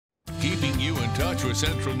you in touch with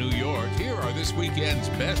Central New York, here are this weekend's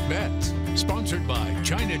best bets. Sponsored by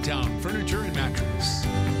Chinatown Furniture and Mattress.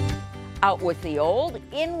 Out with the old,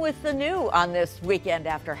 in with the new on this weekend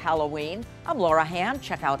after Halloween. I'm Laura Hand.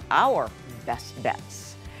 Check out our best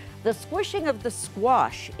bets. The squishing of the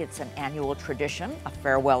squash. It's an annual tradition, a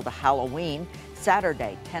farewell to Halloween.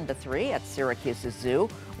 Saturday, 10 to 3 at Syracuse's Zoo.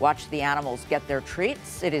 Watch the animals get their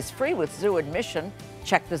treats. It is free with zoo admission.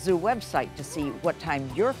 Check the zoo website to see what time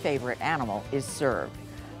your favorite animal is served.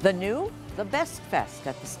 The new, the Best Fest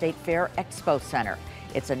at the State Fair Expo Center.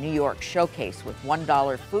 It's a New York showcase with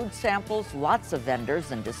 $1 food samples, lots of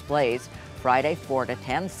vendors and displays. Friday, 4 to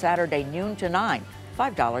 10, Saturday, noon to 9,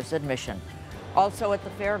 $5 admission. Also at the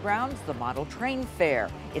fairgrounds, the Model Train Fair.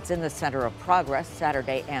 It's in the Center of Progress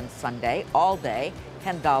Saturday and Sunday, all day.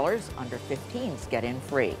 $10, under 15s get in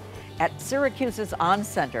free. At Syracuse's On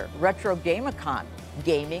Center, Retro Gamicon.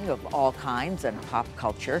 Gaming of all kinds and pop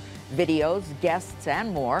culture, videos, guests,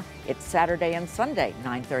 and more. It's Saturday and Sunday,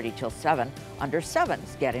 9:30 till 7. Under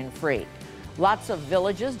 7s get in free. Lots of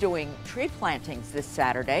villages doing tree plantings this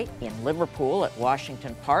Saturday in Liverpool at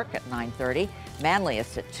Washington Park at 9:30,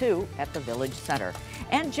 Manlius at 2 at the Village Center,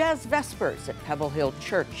 and Jazz Vespers at Pebble Hill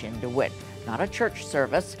Church in DeWitt. Not a church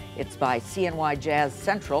service, it's by CNY Jazz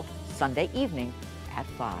Central, Sunday evening at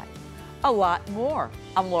 5. A lot more.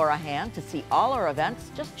 I'm Laura Hand. To see all our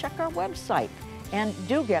events, just check our website. And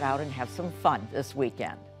do get out and have some fun this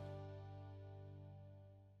weekend.